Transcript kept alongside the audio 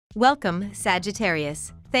Welcome,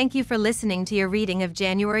 Sagittarius. Thank you for listening to your reading of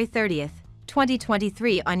January 30th,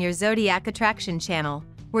 2023 on your Zodiac Attraction channel,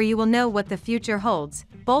 where you will know what the future holds,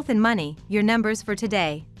 both in money, your numbers for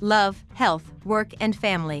today, love, health, work and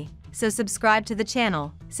family. So subscribe to the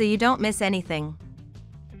channel, so you don't miss anything.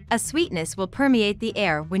 A sweetness will permeate the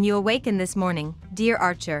air when you awaken this morning, dear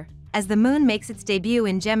Archer, as the moon makes its debut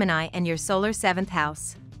in Gemini and your solar 7th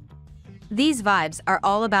house. These vibes are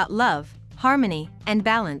all about love, harmony, and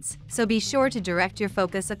balance, so be sure to direct your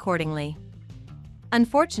focus accordingly.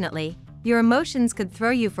 Unfortunately, your emotions could throw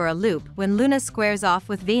you for a loop when Luna squares off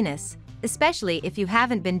with Venus, especially if you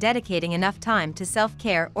haven't been dedicating enough time to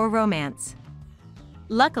self-care or romance.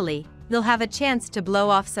 Luckily, you'll have a chance to blow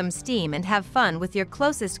off some steam and have fun with your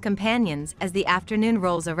closest companions as the afternoon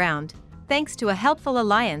rolls around, thanks to a helpful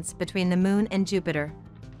alliance between the Moon and Jupiter.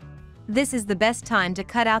 This is the best time to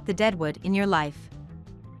cut out the deadwood in your life.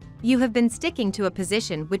 You have been sticking to a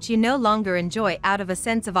position which you no longer enjoy out of a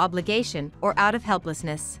sense of obligation or out of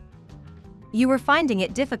helplessness. You were finding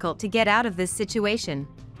it difficult to get out of this situation,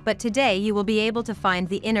 but today you will be able to find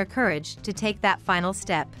the inner courage to take that final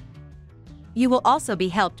step. You will also be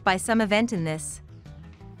helped by some event in this.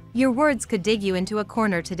 Your words could dig you into a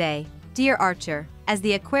corner today, dear Archer, as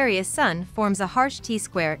the Aquarius sun forms a harsh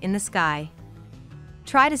T-square in the sky.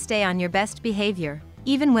 Try to stay on your best behavior,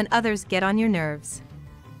 even when others get on your nerves.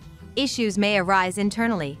 Issues may arise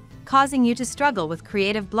internally, causing you to struggle with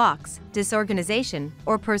creative blocks, disorganization,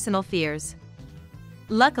 or personal fears.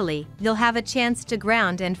 Luckily, you'll have a chance to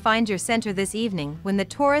ground and find your center this evening when the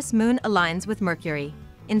Taurus moon aligns with Mercury,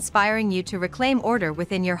 inspiring you to reclaim order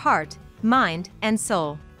within your heart, mind, and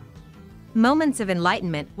soul. Moments of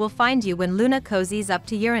enlightenment will find you when Luna cozies up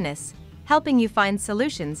to Uranus, helping you find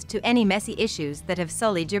solutions to any messy issues that have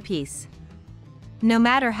sullied your peace. No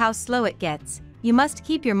matter how slow it gets, you must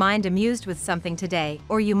keep your mind amused with something today,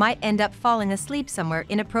 or you might end up falling asleep somewhere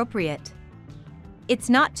inappropriate. It's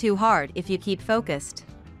not too hard if you keep focused.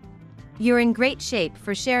 You're in great shape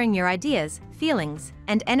for sharing your ideas, feelings,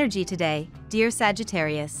 and energy today, dear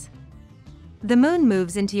Sagittarius. The moon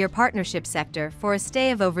moves into your partnership sector for a stay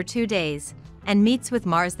of over 2 days, and meets with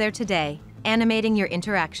Mars there today, animating your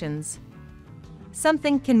interactions.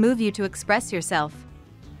 Something can move you to express yourself.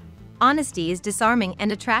 Honesty is disarming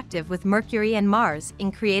and attractive with Mercury and Mars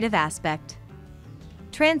in creative aspect.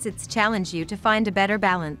 Transits challenge you to find a better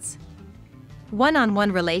balance.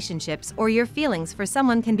 One-on-one relationships or your feelings for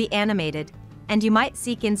someone can be animated, and you might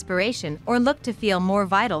seek inspiration or look to feel more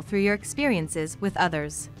vital through your experiences with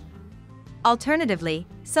others. Alternatively,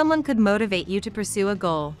 someone could motivate you to pursue a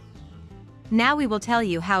goal. Now we will tell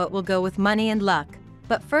you how it will go with money and luck,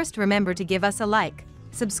 but first remember to give us a like,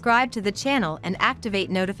 subscribe to the channel and activate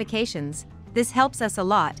notifications. This helps us a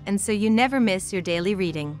lot and so you never miss your daily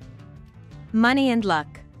reading. Money and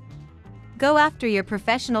luck. Go after your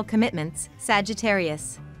professional commitments,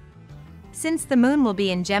 Sagittarius. Since the moon will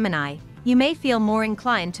be in Gemini, you may feel more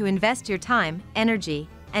inclined to invest your time, energy,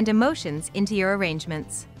 and emotions into your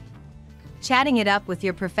arrangements. Chatting it up with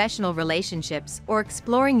your professional relationships or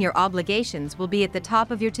exploring your obligations will be at the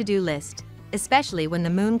top of your to-do list, especially when the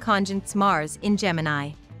moon conjuncts Mars in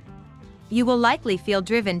Gemini. You will likely feel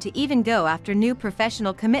driven to even go after new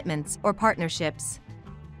professional commitments or partnerships.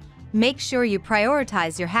 Make sure you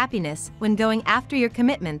prioritize your happiness when going after your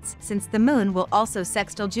commitments, since the moon will also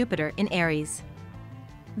sextile Jupiter in Aries.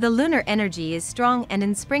 The lunar energy is strong and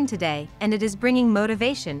in spring today, and it is bringing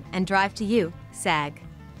motivation and drive to you, Sag.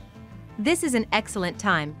 This is an excellent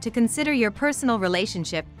time to consider your personal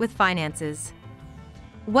relationship with finances.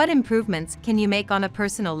 What improvements can you make on a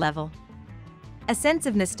personal level? A sense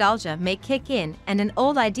of nostalgia may kick in, and an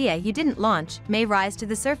old idea you didn't launch may rise to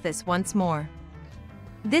the surface once more.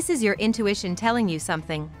 This is your intuition telling you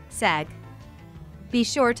something, Sag. Be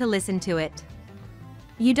sure to listen to it.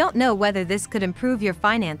 You don't know whether this could improve your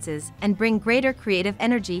finances and bring greater creative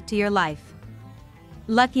energy to your life.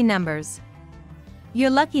 Lucky numbers.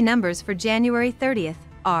 Your lucky numbers for January 30th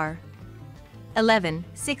are 11,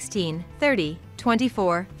 16, 30,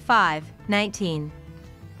 24, 5, 19.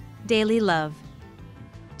 Daily love.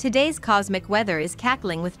 Today's cosmic weather is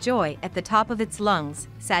cackling with joy at the top of its lungs,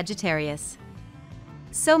 Sagittarius.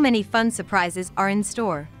 So many fun surprises are in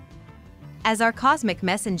store. As our cosmic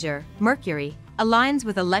messenger, Mercury, aligns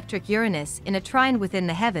with electric Uranus in a trine within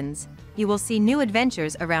the heavens, you will see new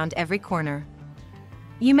adventures around every corner.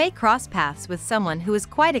 You may cross paths with someone who is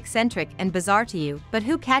quite eccentric and bizarre to you, but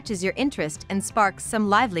who catches your interest and sparks some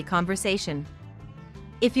lively conversation.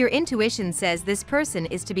 If your intuition says this person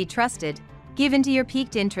is to be trusted, give in to your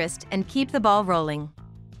piqued interest and keep the ball rolling.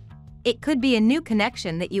 It could be a new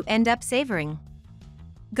connection that you end up savoring.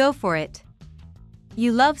 Go for it.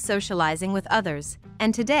 You love socializing with others,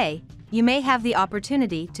 and today, you may have the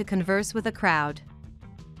opportunity to converse with a crowd.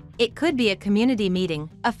 It could be a community meeting,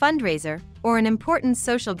 a fundraiser, or an important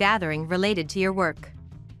social gathering related to your work.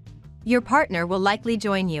 Your partner will likely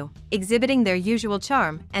join you, exhibiting their usual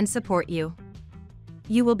charm and support you.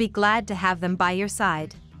 You will be glad to have them by your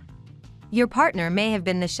side. Your partner may have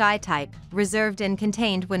been the shy type, reserved and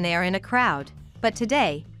contained when they are in a crowd, but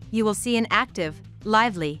today, you will see an active,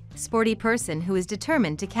 lively, sporty person who is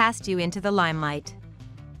determined to cast you into the limelight.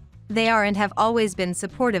 They are and have always been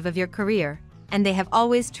supportive of your career, and they have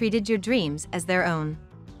always treated your dreams as their own.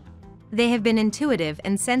 They have been intuitive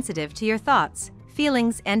and sensitive to your thoughts,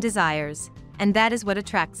 feelings, and desires, and that is what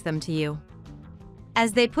attracts them to you.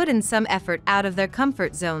 As they put in some effort out of their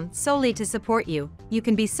comfort zone solely to support you, you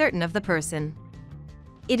can be certain of the person.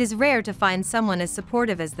 It is rare to find someone as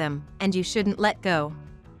supportive as them, and you shouldn't let go.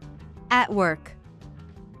 At work.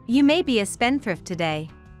 You may be a spendthrift today.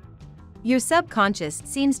 Your subconscious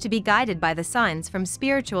seems to be guided by the signs from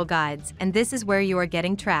spiritual guides, and this is where you are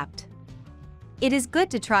getting trapped. It is good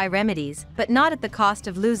to try remedies, but not at the cost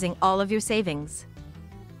of losing all of your savings.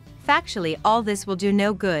 Factually, all this will do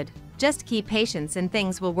no good, just keep patience and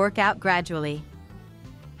things will work out gradually.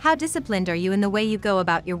 How disciplined are you in the way you go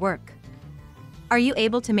about your work? Are you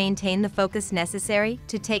able to maintain the focus necessary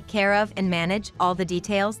to take care of and manage all the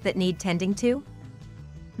details that need tending to?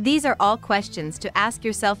 These are all questions to ask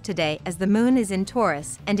yourself today as the moon is in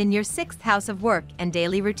Taurus and in your 6th house of work and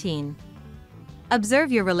daily routine.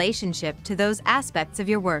 Observe your relationship to those aspects of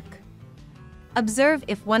your work. Observe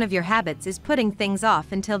if one of your habits is putting things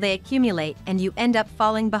off until they accumulate and you end up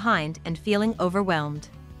falling behind and feeling overwhelmed.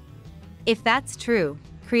 If that's true,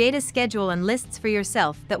 create a schedule and lists for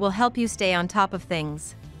yourself that will help you stay on top of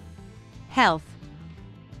things. Health.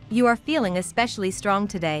 You are feeling especially strong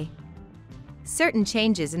today. Certain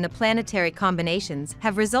changes in the planetary combinations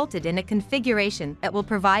have resulted in a configuration that will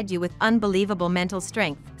provide you with unbelievable mental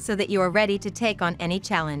strength so that you are ready to take on any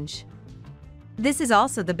challenge. This is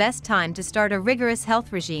also the best time to start a rigorous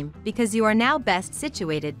health regime because you are now best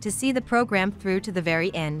situated to see the program through to the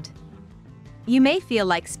very end. You may feel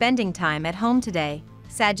like spending time at home today,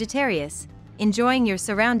 Sagittarius, enjoying your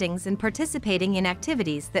surroundings and participating in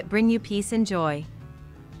activities that bring you peace and joy.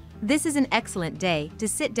 This is an excellent day to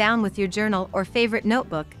sit down with your journal or favorite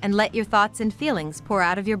notebook and let your thoughts and feelings pour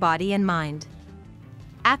out of your body and mind.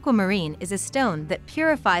 Aquamarine is a stone that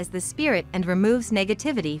purifies the spirit and removes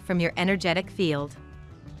negativity from your energetic field.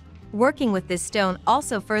 Working with this stone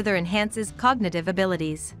also further enhances cognitive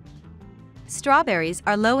abilities. Strawberries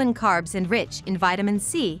are low in carbs and rich in vitamin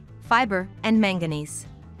C, fiber, and manganese.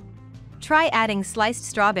 Try adding sliced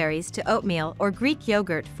strawberries to oatmeal or Greek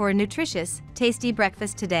yogurt for a nutritious, tasty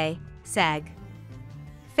breakfast today, Sag.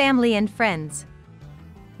 Family and friends.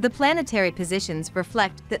 The planetary positions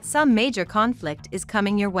reflect that some major conflict is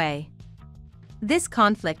coming your way. This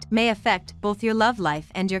conflict may affect both your love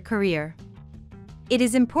life and your career. It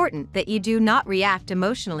is important that you do not react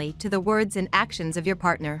emotionally to the words and actions of your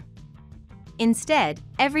partner. Instead,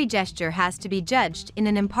 every gesture has to be judged in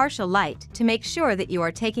an impartial light to make sure that you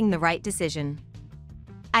are taking the right decision.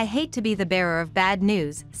 I hate to be the bearer of bad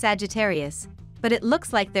news, Sagittarius, but it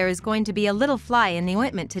looks like there is going to be a little fly in the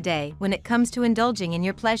ointment today when it comes to indulging in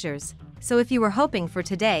your pleasures. So if you were hoping for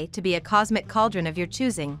today to be a cosmic cauldron of your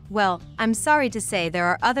choosing, well, I'm sorry to say there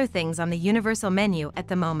are other things on the universal menu at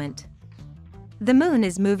the moment. The moon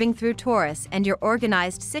is moving through Taurus and your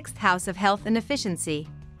organized 6th house of health and efficiency,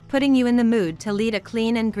 putting you in the mood to lead a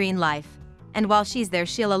clean and green life. And while she's there,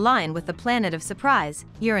 she'll align with the planet of surprise,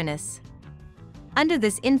 Uranus. Under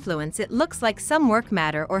this influence, it looks like some work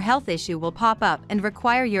matter or health issue will pop up and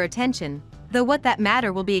require your attention, though what that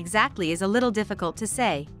matter will be exactly is a little difficult to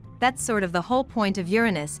say. That's sort of the whole point of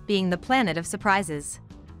Uranus being the planet of surprises.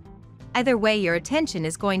 Either way, your attention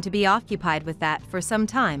is going to be occupied with that for some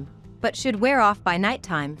time, but should wear off by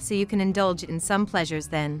nighttime so you can indulge in some pleasures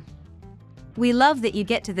then. We love that you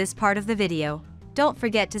get to this part of the video. Don't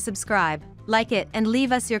forget to subscribe, like it, and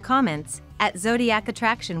leave us your comments. At Zodiac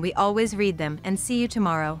Attraction we always read them, and see you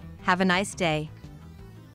tomorrow. Have a nice day.